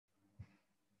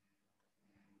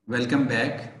Welcome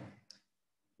back.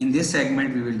 In this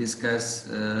segment, we will discuss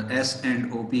S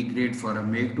and OP grid for a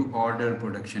make-to-order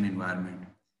production environment.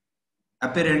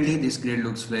 Apparently, this grid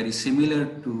looks very similar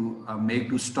to a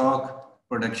make-to-stock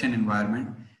production environment,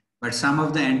 but some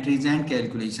of the entries and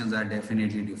calculations are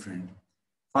definitely different.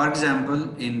 For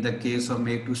example, in the case of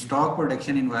make-to-stock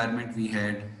production environment, we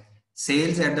had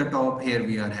sales at the top. Here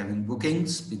we are having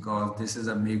bookings because this is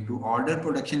a make-to-order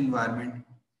production environment.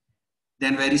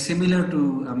 Then very similar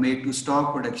to a make to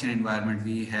stock production environment,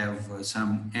 we have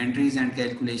some entries and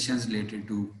calculations related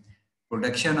to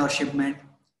production or shipment.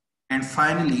 And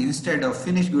finally, instead of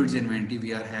finished goods inventory,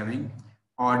 we are having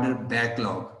order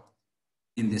backlog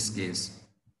in this case.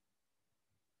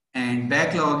 And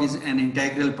backlog is an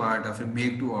integral part of a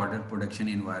make to order production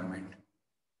environment.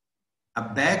 A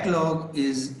backlog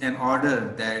is an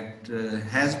order that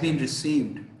has been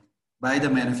received by the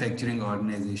manufacturing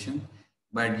organization,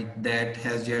 but that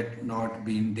has yet not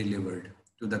been delivered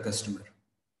to the customer.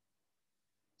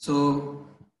 So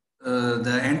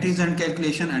the entries and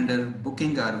calculation under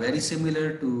booking are very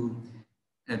similar to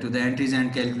the entries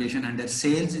and calculation under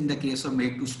sales in the case of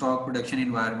make to stock production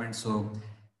environment. So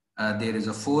there is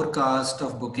a forecast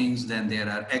of bookings, then there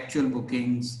are actual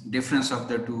bookings, difference of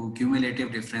the two,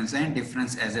 cumulative difference, and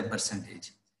difference as a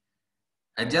percentage.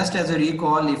 Just as a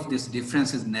recall, if this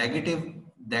difference is negative,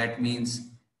 that means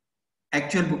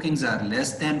actual bookings are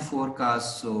less than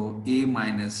forecast, so A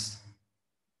minus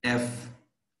F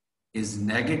is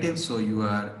negative, so you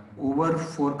are over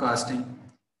forecasting,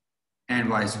 and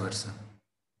vice versa.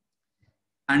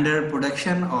 Under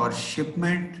production or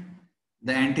shipment,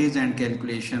 the entries and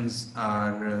calculations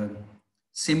are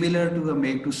similar to a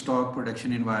make to stock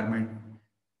production environment.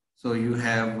 So you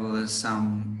have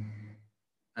some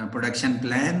production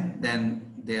plan,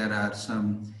 then there are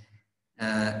some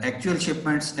actual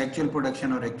shipments, actual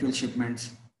production or actual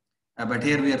shipments. But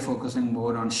here we are focusing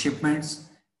more on shipments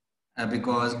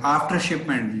because after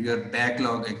shipment, your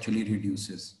backlog actually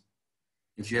reduces.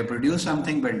 If you have produced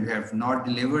something but you have not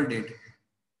delivered it,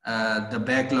 the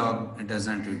backlog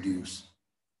doesn't reduce.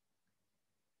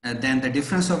 And then the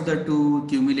difference of the two,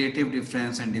 cumulative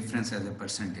difference and difference as a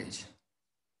percentage.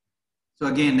 So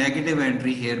again, negative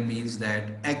entry here means that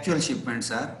actual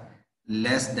shipments are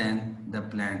less than the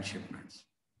planned shipments.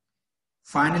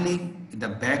 Finally, the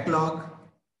backlog,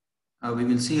 we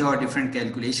will see how different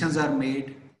calculations are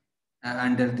made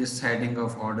under this heading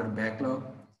of order backlog.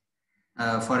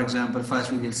 For example,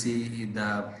 first we will see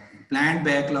the planned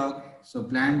backlog. So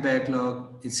planned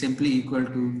backlog is simply equal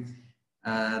to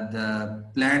the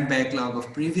planned backlog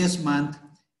of previous month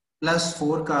plus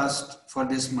forecast for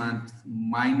this month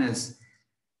minus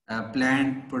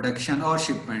planned production or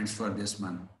shipments for this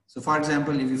month. So for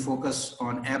example, if we focus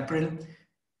on April,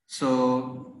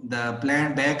 so the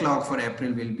planned backlog for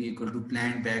April will be equal to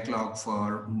planned backlog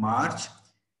for March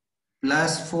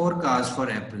plus forecast for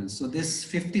April. So this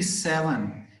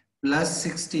 57 plus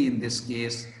 60 in this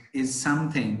case is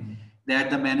something that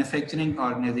the manufacturing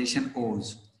organization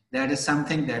owes. That is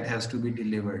something that has to be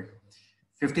delivered.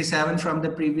 57 from the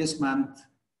previous month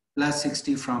plus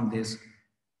 60 from this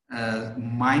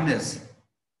minus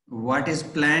what is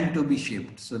planned to be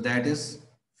shipped. So that is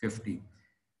 50.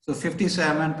 So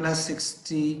 57 plus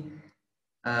 60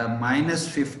 minus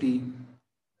 50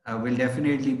 will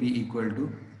definitely be equal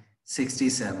to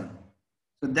 67.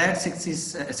 So that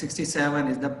 67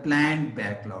 is the planned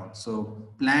backlog. So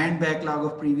planned backlog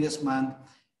of previous month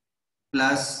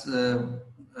plus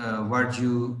what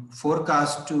you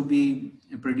forecast to be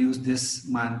produced this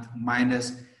month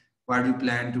minus what you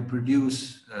plan to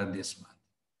produce this month.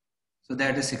 So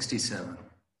that is 67.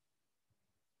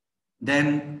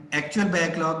 Then actual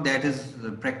backlog, that is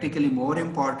practically more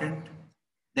important.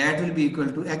 That will be equal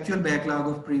to actual backlog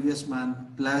of previous month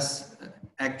plus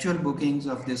actual bookings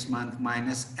of this month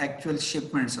minus actual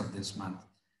shipments of this month.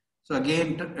 So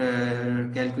again,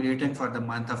 calculating for the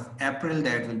month of April,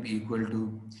 that will be equal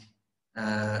to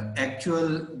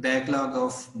actual backlog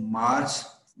of March,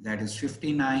 that is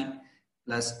 59,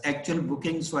 plus actual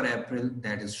bookings for April,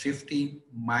 that is 50,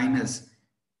 minus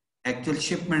actual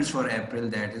shipments for April,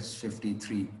 that is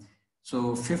 53.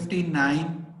 So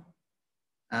 59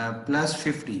 plus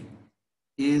 50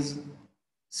 is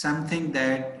something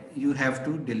that you have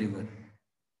to deliver.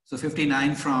 So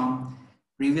 59 from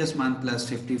previous month plus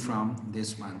 50 from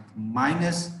this month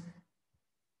minus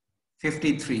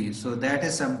 53. So that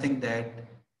is something that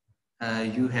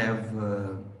you have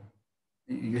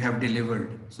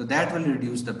delivered. So that will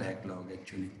reduce the backlog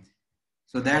actually.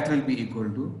 So that will be equal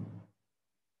to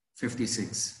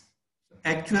 56.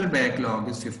 Actual backlog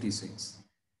is 56.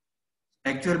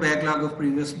 Actual backlog of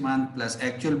previous month plus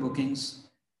actual bookings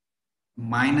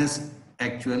minus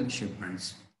actual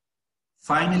shipments.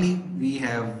 Finally, we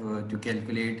have to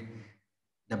calculate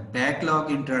the backlog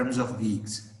in terms of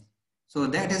weeks. So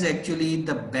that is actually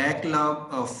the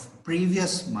backlog of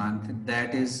previous month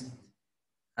that is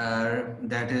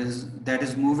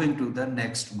moving to the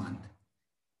next month.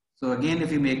 So again, if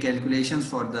we make calculations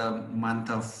for the month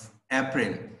of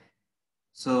April,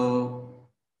 so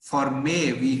for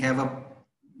May we have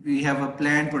a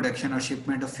planned production or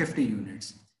shipment of 50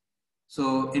 units.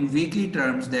 So in weekly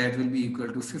terms, that will be equal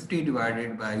to 50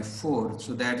 divided by 4.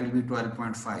 So that will be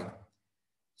 12.5.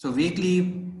 So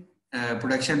weekly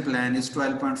production plan is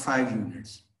 12.5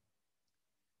 units.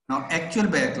 Now actual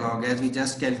backlog, as we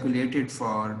just calculated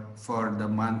for the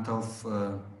month of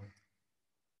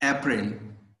April,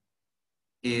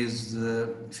 is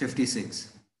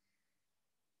 56.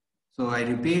 So I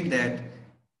repeat that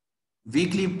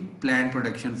weekly planned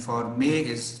production for May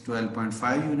is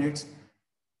 12.5 units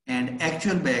and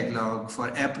actual backlog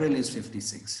for April is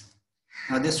 56.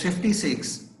 Now this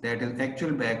 56, that is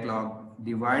actual backlog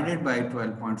divided by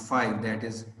 12.5, that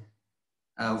is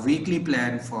a weekly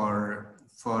plan for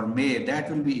May, that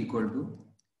will be equal to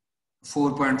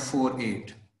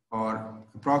 4.48 or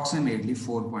approximately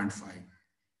 4.5.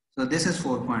 So this is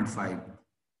 4.5.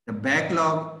 The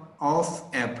backlog of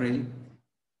April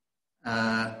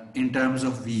in terms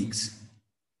of weeks,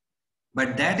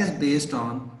 but that is based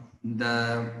on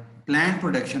the planned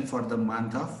production for the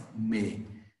month of May.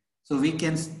 So we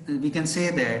can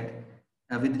say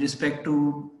that with respect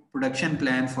to production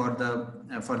plan for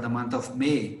the month of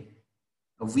May,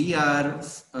 we are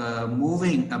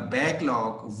moving a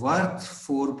backlog worth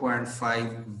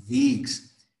 4.5 weeks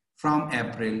from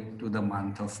April to the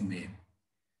month of May.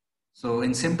 So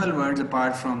in simple words,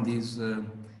 apart from these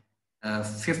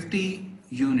 50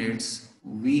 units,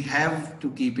 we have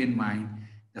to keep in mind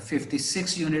the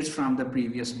 56 units from the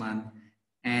previous month,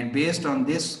 and based on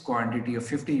this quantity of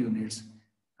 50 units,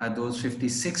 those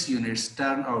 56 units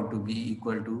turn out to be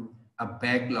equal to a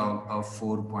backlog of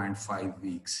 4.5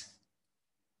 weeks.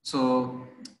 So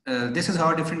this is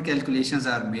how different calculations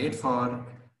are made for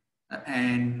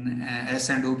an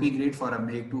S&OP grade for a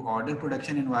make to order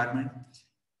production environment.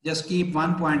 Just keep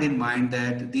one point in mind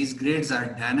that these grades are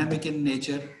dynamic in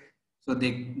nature. So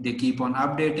they keep on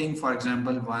updating. For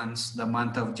example, once the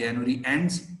month of January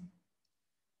ends,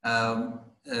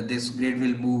 this grade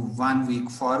will move 1 week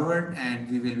forward and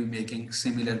we will be making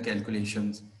similar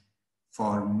calculations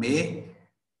for May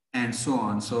and so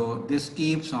on. So this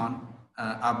keeps on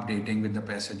updating with the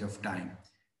passage of time.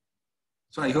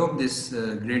 So I hope this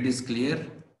grade is clear.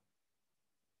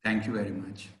 Thank you very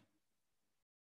much.